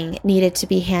 Everything needed to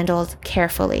be handled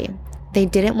carefully. They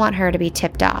didn't want her to be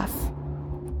tipped off.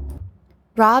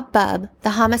 Rob Bubb,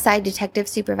 the homicide detective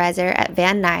supervisor at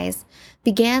Van Nuys,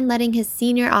 began letting his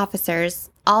senior officers,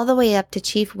 all the way up to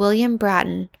Chief William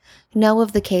Bratton, know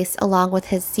of the case along with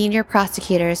his senior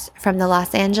prosecutors from the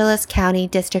Los Angeles County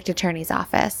District Attorney's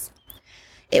Office.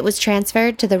 It was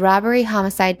transferred to the Robbery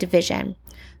Homicide Division,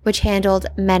 which handled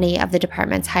many of the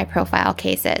department's high-profile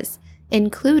cases,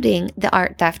 including the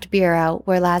Art Theft Bureau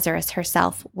where Lazarus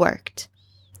herself worked.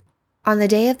 On the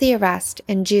day of the arrest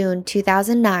in June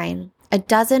 2009, a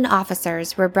dozen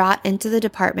officers were brought into the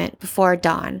department before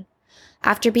dawn.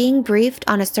 After being briefed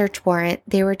on a search warrant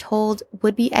they were told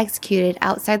would be executed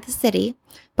outside the city,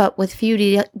 but with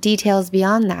few details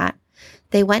beyond that,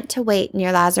 they went to wait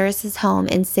near Lazarus's home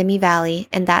in Simi Valley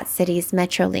and that city's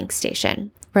Metrolink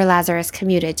station, where Lazarus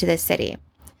commuted to the city.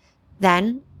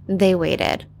 Then they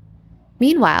waited.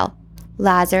 Meanwhile,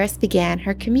 Lazarus began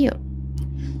her commute.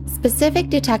 Specific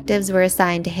detectives were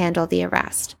assigned to handle the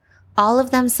arrest, all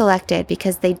of them selected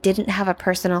because they didn't have a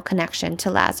personal connection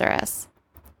to Lazarus.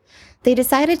 They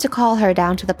decided to call her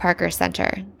down to the Parker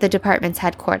Center, the department's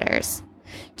headquarters.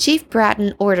 Chief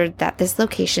Bratton ordered that this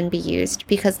location be used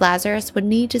because Lazarus would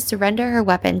need to surrender her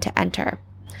weapon to enter.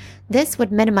 This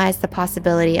would minimize the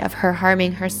possibility of her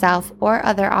harming herself or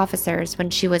other officers when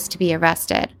she was to be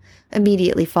arrested,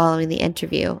 immediately following the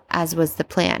interview, as was the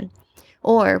plan,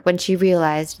 or when she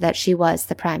realized that she was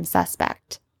the prime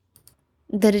suspect.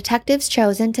 The detectives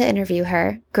chosen to interview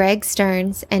her, Greg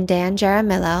Stearns and Dan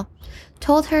Jaramillo,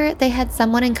 told her they had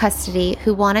someone in custody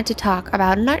who wanted to talk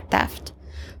about an art theft.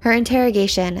 Her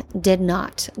interrogation did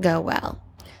not go well.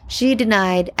 She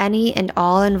denied any and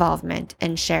all involvement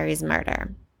in Sherry's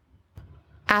murder.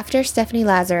 After Stephanie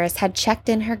Lazarus had checked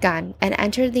in her gun and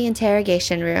entered the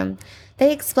interrogation room,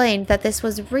 they explained that this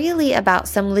was really about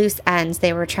some loose ends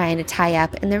they were trying to tie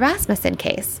up in the Rasmussen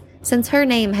case, since her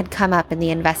name had come up in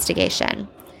the investigation.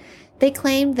 They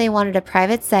claimed they wanted a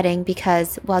private setting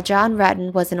because, while John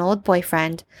Rutten was an old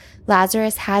boyfriend,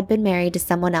 Lazarus had been married to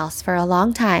someone else for a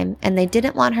long time, and they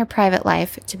didn't want her private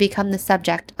life to become the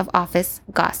subject of office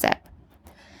gossip.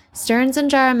 Stearns and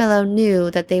Jaramillo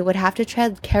knew that they would have to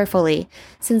tread carefully,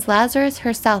 since Lazarus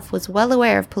herself was well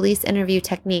aware of police interview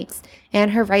techniques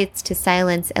and her rights to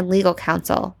silence and legal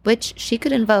counsel, which she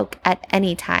could invoke at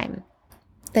any time.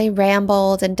 They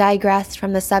rambled and digressed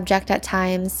from the subject at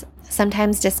times,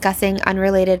 sometimes discussing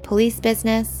unrelated police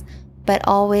business, but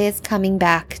always coming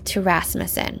back to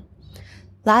Rasmussen.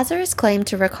 Lazarus claimed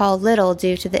to recall little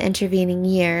due to the intervening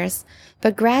years,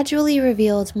 but gradually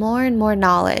revealed more and more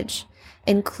knowledge,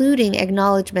 including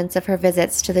acknowledgments of her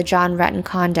visits to the John Rutten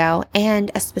condo and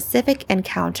a specific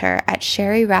encounter at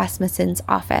Sherry Rasmussen's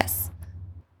office.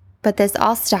 But this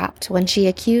all stopped when she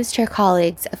accused her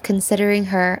colleagues of considering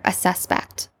her a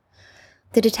suspect.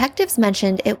 The detectives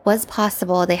mentioned it was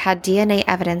possible they had DNA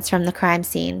evidence from the crime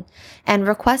scene and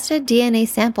requested DNA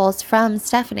samples from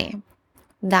Stephanie.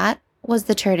 That was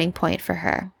the turning point for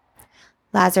her.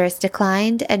 Lazarus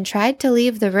declined and tried to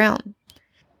leave the room.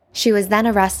 She was then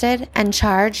arrested and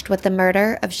charged with the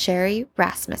murder of Sherry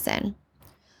Rasmussen.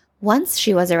 Once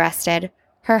she was arrested,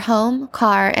 her home,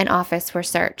 car, and office were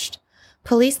searched.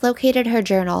 Police located her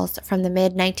journals from the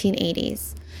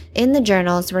mid-1980s. In the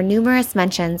journals were numerous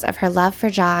mentions of her love for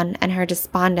John and her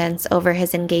despondence over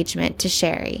his engagement to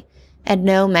Sherry, and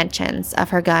no mentions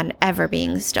of her gun ever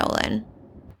being stolen.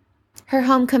 Her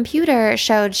home computer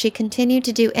showed she continued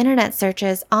to do internet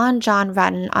searches on John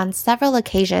Rutten on several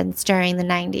occasions during the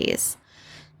 90s.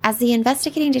 As the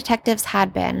investigating detectives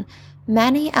had been,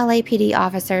 many LAPD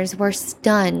officers were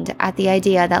stunned at the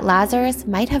idea that Lazarus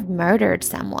might have murdered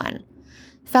someone.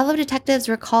 Fellow detectives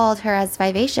recalled her as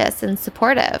vivacious and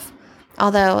supportive,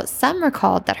 although some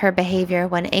recalled that her behavior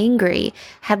when angry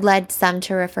had led some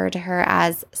to refer to her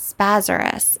as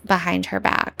Spazarus behind her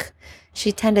back.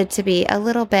 She tended to be a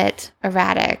little bit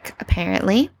erratic,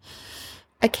 apparently.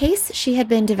 A case she had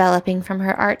been developing from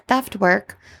her art theft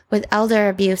work, with elder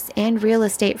abuse and real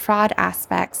estate fraud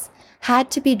aspects,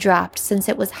 had to be dropped since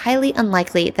it was highly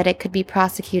unlikely that it could be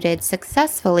prosecuted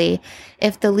successfully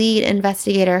if the lead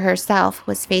investigator herself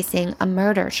was facing a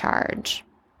murder charge.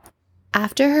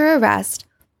 After her arrest,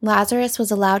 Lazarus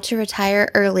was allowed to retire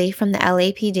early from the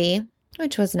LAPD,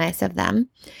 which was nice of them,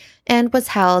 and was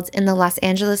held in the Los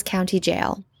Angeles County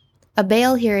Jail. A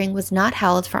bail hearing was not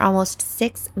held for almost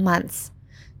 6 months.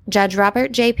 Judge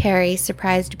Robert J. Perry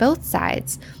surprised both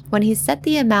sides when he set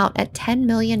the amount at $10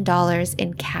 million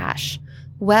in cash,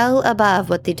 well above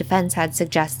what the defense had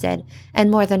suggested and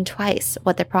more than twice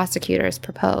what the prosecutors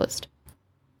proposed.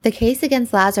 The case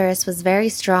against Lazarus was very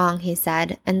strong, he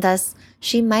said, and thus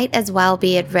she might as well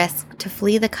be at risk to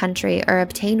flee the country or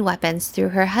obtain weapons through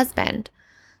her husband.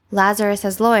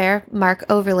 Lazarus's lawyer, Mark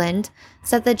Overland,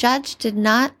 said the judge did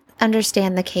not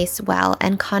understand the case well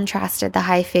and contrasted the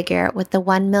high figure with the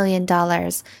 $1 million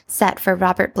set for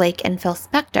Robert Blake and Phil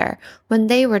Spector when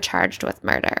they were charged with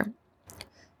murder.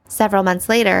 Several months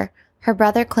later, her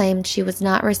brother claimed she was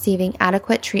not receiving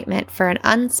adequate treatment for an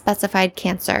unspecified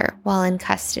cancer while in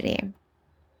custody.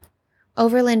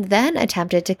 Overland then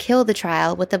attempted to kill the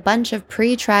trial with a bunch of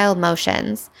pre-trial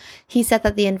motions. He said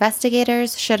that the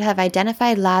investigators should have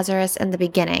identified Lazarus in the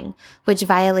beginning, which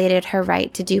violated her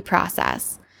right to due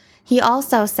process. He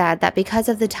also said that because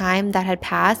of the time that had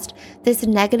passed, this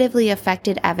negatively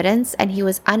affected evidence and he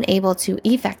was unable to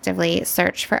effectively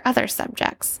search for other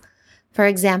subjects. For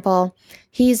example,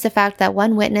 he used the fact that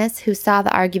one witness who saw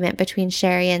the argument between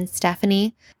Sherry and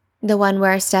Stephanie, the one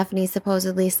where Stephanie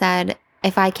supposedly said,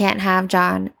 "If I can't have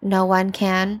John, no one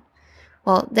can,"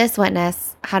 well, this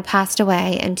witness had passed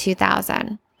away in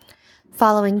 2000.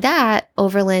 Following that,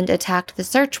 Overland attacked the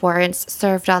search warrants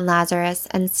served on Lazarus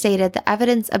and stated the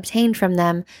evidence obtained from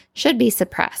them should be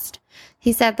suppressed.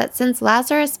 He said that since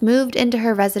Lazarus moved into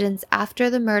her residence after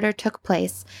the murder took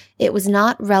place, it was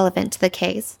not relevant to the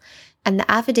case, and the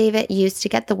affidavit used to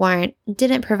get the warrant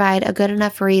didn't provide a good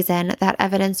enough reason that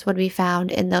evidence would be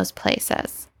found in those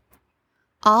places.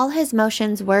 All his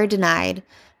motions were denied,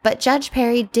 but Judge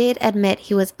Perry did admit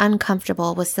he was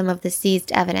uncomfortable with some of the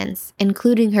seized evidence,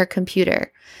 including her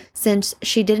computer, since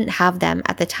she didn't have them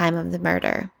at the time of the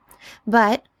murder.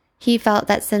 But he felt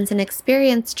that since an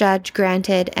experienced judge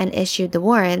granted and issued the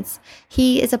warrants,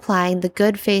 he is applying the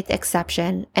good faith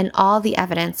exception and all the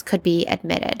evidence could be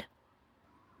admitted.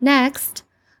 Next,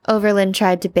 Overland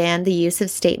tried to ban the use of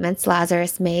statements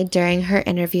Lazarus made during her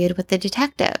interview with the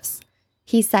detectives.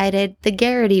 He cited the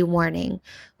Garrity warning,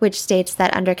 which states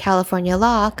that under California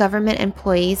law, government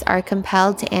employees are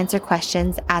compelled to answer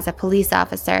questions as a police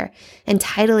officer,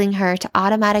 entitling her to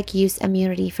automatic use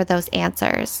immunity for those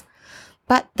answers.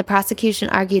 But the prosecution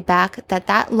argued back that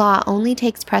that law only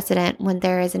takes precedent when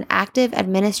there is an active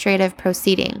administrative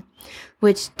proceeding,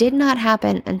 which did not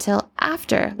happen until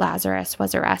after Lazarus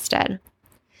was arrested.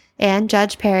 And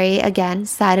Judge Perry again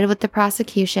sided with the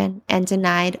prosecution and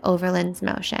denied Overland's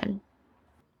motion.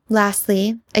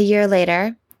 Lastly, a year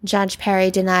later, Judge Perry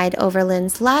denied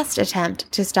Overland's last attempt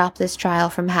to stop this trial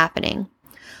from happening.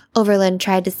 Overland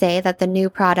tried to say that the new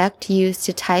product used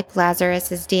to type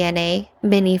Lazarus's DNA,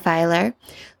 Minifiler,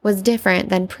 was different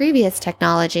than previous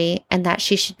technology and that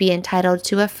she should be entitled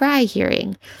to a Frye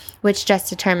hearing, which just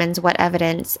determines what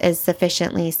evidence is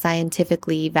sufficiently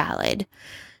scientifically valid.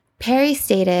 Perry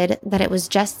stated that it was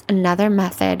just another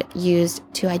method used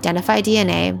to identify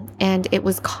DNA, and it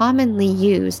was commonly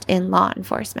used in law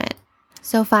enforcement.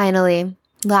 So finally,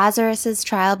 Lazarus's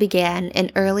trial began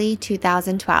in early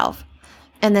 2012,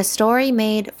 and the story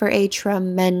made for a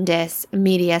tremendous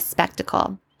media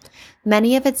spectacle.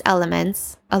 Many of its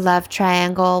elements, a love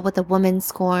triangle with a woman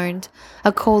scorned,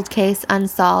 a cold case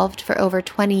unsolved for over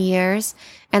 20 years,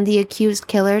 and the accused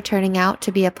killer turning out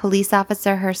to be a police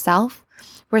officer herself,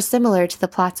 were similar to the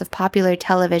plots of popular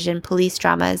television police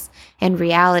dramas and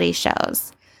reality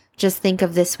shows. Just think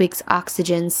of this week's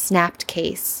Oxygen's Snapped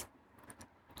case.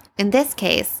 In this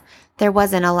case, there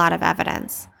wasn't a lot of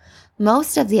evidence.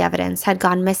 Most of the evidence had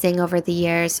gone missing over the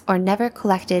years or never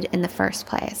collected in the first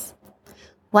place.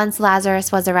 Once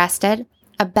Lazarus was arrested,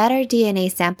 a better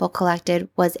DNA sample collected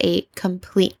was a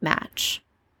complete match.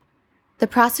 The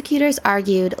prosecutors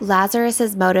argued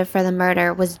Lazarus's motive for the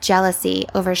murder was jealousy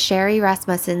over Sherry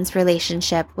Rasmussen's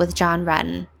relationship with John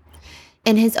Rutten.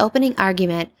 In his opening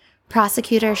argument,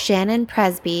 prosecutor Shannon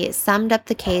Presby summed up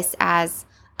the case as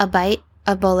a bite,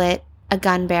 a bullet, a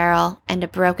gun barrel, and a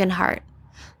broken heart.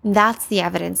 That's the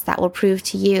evidence that will prove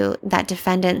to you that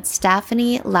defendant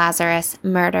Stephanie Lazarus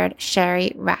murdered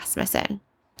Sherry Rasmussen.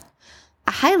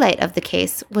 A highlight of the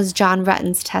case was John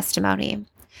Rutten's testimony.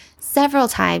 Several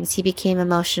times he became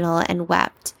emotional and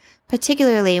wept,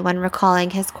 particularly when recalling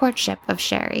his courtship of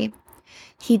Sherry.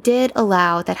 He did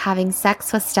allow that having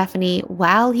sex with Stephanie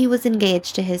while he was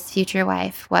engaged to his future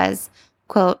wife was,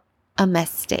 quote, a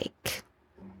mistake.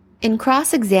 In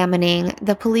cross-examining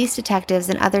the police detectives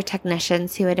and other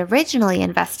technicians who had originally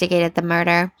investigated the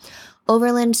murder,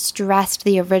 Overland stressed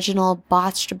the original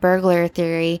botched burglar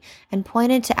theory and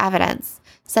pointed to evidence,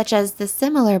 such as the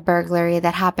similar burglary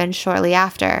that happened shortly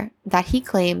after, that he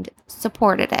claimed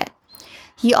supported it.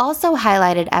 He also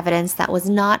highlighted evidence that was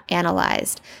not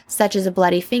analyzed, such as a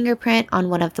bloody fingerprint on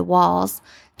one of the walls,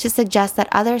 to suggest that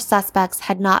other suspects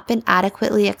had not been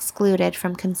adequately excluded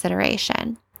from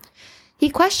consideration. He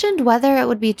questioned whether it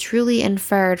would be truly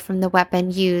inferred from the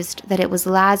weapon used that it was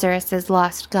Lazarus's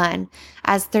lost gun,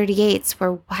 as .38s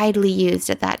were widely used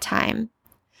at that time.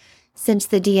 Since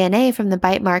the DNA from the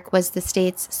bite mark was the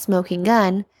state's smoking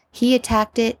gun, he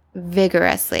attacked it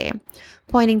vigorously,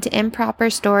 pointing to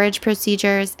improper storage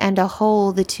procedures and a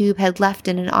hole the tube had left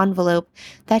in an envelope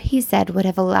that he said would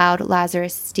have allowed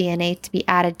Lazarus' DNA to be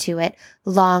added to it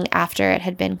long after it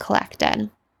had been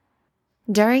collected.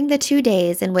 During the 2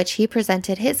 days in which he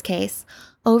presented his case,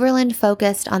 Overland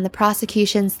focused on the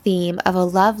prosecution's theme of a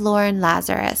lovelorn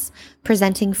Lazarus,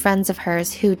 presenting friends of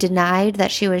hers who denied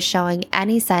that she was showing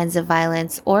any signs of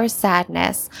violence or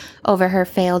sadness over her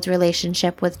failed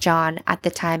relationship with John at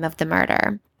the time of the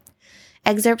murder.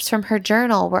 Excerpts from her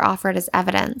journal were offered as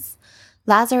evidence.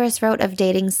 Lazarus wrote of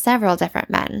dating several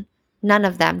different men, none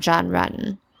of them John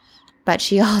Rutten. But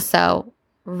she also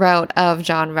wrote of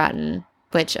John Rutten,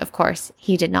 which, of course,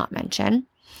 he did not mention.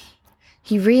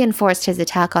 He reinforced his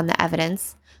attack on the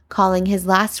evidence, calling his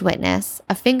last witness,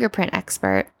 a fingerprint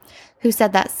expert, who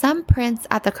said that some prints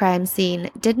at the crime scene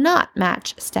did not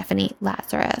match Stephanie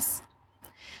Lazarus.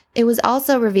 It was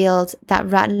also revealed that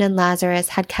Rutten and Lazarus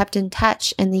had kept in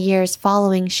touch in the years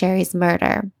following Sherry's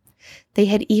murder. They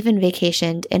had even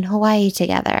vacationed in Hawaii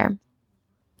together.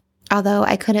 although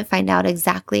I couldn't find out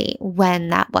exactly when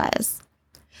that was.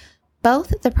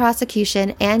 Both the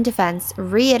prosecution and defense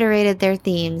reiterated their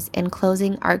themes in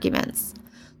closing arguments.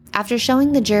 After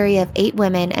showing the jury of 8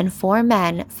 women and 4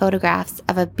 men photographs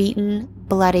of a beaten,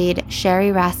 bloodied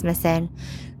Sherry Rasmussen,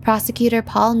 prosecutor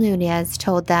Paul Nunez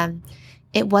told them,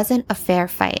 "It wasn't a fair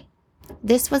fight.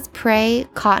 This was prey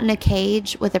caught in a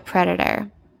cage with a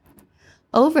predator."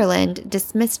 Overland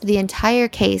dismissed the entire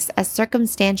case as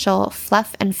circumstantial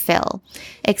fluff and fill,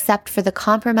 except for the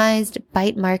compromised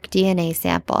bite mark DNA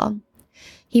sample.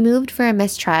 He moved for a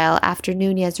mistrial after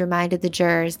Nunez reminded the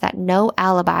jurors that no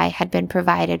alibi had been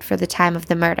provided for the time of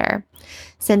the murder,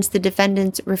 since the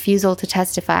defendant's refusal to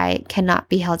testify cannot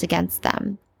be held against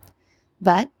them.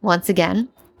 But, once again,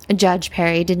 Judge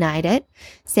Perry denied it,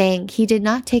 saying he did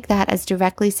not take that as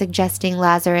directly suggesting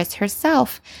Lazarus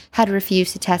herself had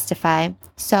refused to testify,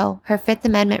 so her Fifth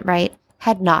Amendment right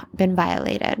had not been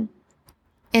violated.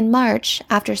 In March,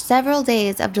 after several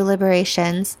days of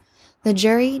deliberations, the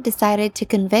jury decided to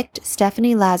convict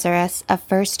Stephanie Lazarus of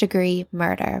first-degree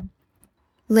murder.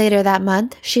 Later that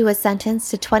month, she was sentenced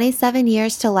to 27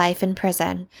 years to life in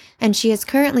prison, and she is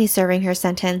currently serving her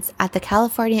sentence at the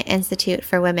California Institute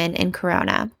for Women in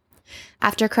Corona.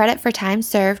 After credit for time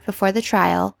served before the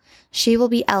trial, she will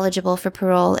be eligible for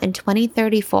parole in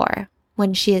 2034,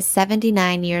 when she is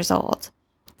 79 years old.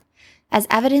 As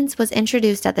evidence was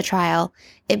introduced at the trial,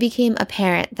 it became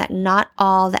apparent that not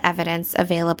all the evidence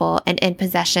available and in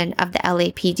possession of the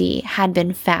LAPD had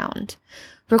been found.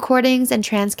 Recordings and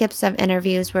transcripts of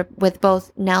interviews with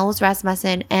both Nels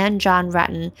Rasmussen and John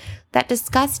Rutten that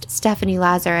discussed Stephanie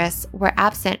Lazarus were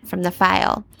absent from the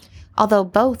file, although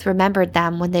both remembered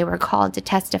them when they were called to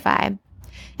testify.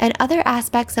 And other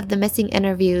aspects of the missing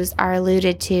interviews are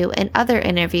alluded to in other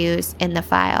interviews in the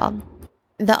file.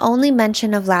 The only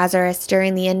mention of Lazarus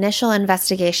during the initial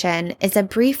investigation is a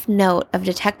brief note of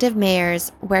Detective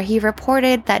Mayers where he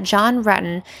reported that John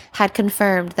Rutten had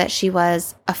confirmed that she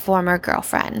was a former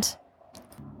girlfriend.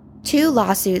 2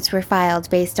 lawsuits were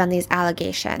filed based on these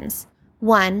allegations.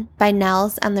 One by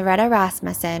Nels and Loretta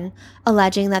Rasmussen,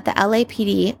 alleging that the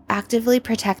LAPD actively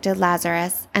protected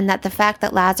Lazarus and that the fact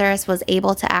that Lazarus was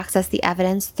able to access the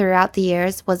evidence throughout the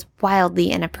years was wildly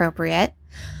inappropriate.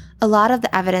 A lot of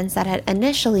the evidence that had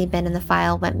initially been in the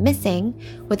file went missing,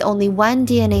 with only 1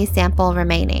 DNA sample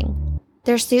remaining.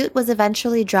 Their suit was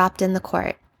eventually dropped in the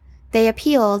court. They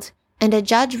appealed, and a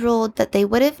judge ruled that they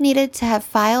would have needed to have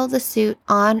filed the suit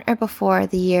on or before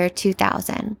the year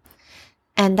 2000.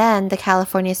 And then the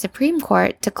California Supreme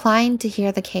Court declined to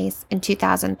hear the case in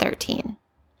 2013.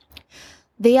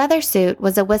 The other suit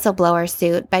was a whistleblower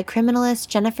suit by criminalist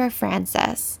Jennifer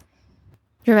Francis.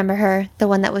 Remember her, the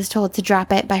one that was told to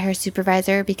drop it by her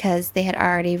supervisor because they had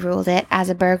already ruled it as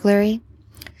a burglary?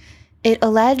 It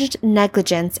alleged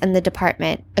negligence in the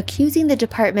department, accusing the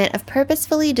department of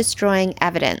purposefully destroying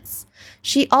evidence.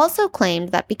 She also claimed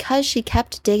that because she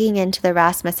kept digging into the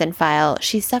Rasmussen file,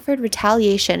 she suffered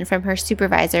retaliation from her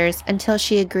supervisors until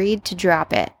she agreed to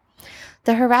drop it.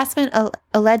 The harassment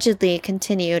allegedly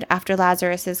continued after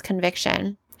Lazarus's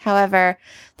conviction. However,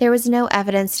 there was no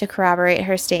evidence to corroborate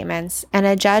her statements, and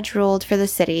a judge ruled for the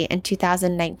city in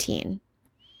 2019.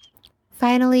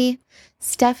 Finally,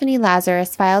 Stephanie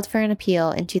Lazarus filed for an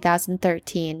appeal in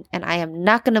 2013, and I am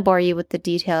not going to bore you with the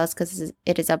details because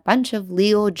it is a bunch of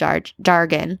legal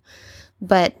jargon.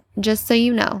 But just so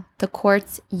you know, the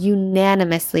courts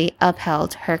unanimously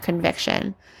upheld her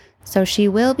conviction. So she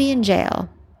will be in jail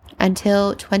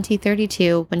until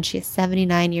 2032 when she is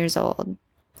 79 years old.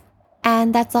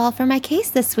 And that's all for my case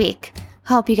this week.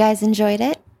 Hope you guys enjoyed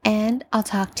it, and I'll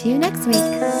talk to you next week.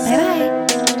 Bye-bye.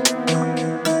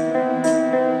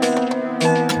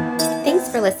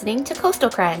 Thanks for listening to Coastal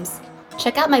Crimes.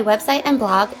 Check out my website and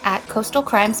blog at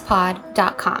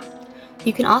coastalcrimespod.com.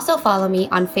 You can also follow me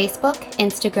on Facebook,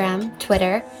 Instagram,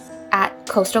 Twitter at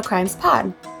Coastal Crimes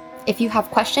Pod. If you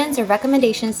have questions or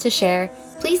recommendations to share,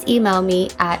 please email me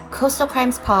at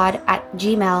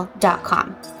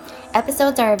coastalcrimespod@gmail.com.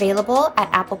 Episodes are available at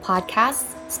Apple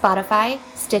Podcasts, Spotify,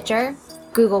 Stitcher,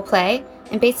 Google Play,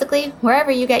 and basically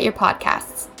wherever you get your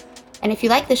podcasts. And if you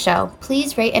like the show,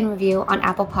 please rate and review on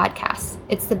Apple Podcasts.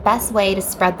 It's the best way to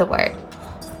spread the word.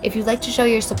 If you'd like to show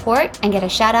your support and get a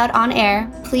shout out on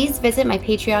air, please visit my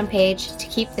Patreon page to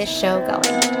keep this show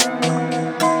going.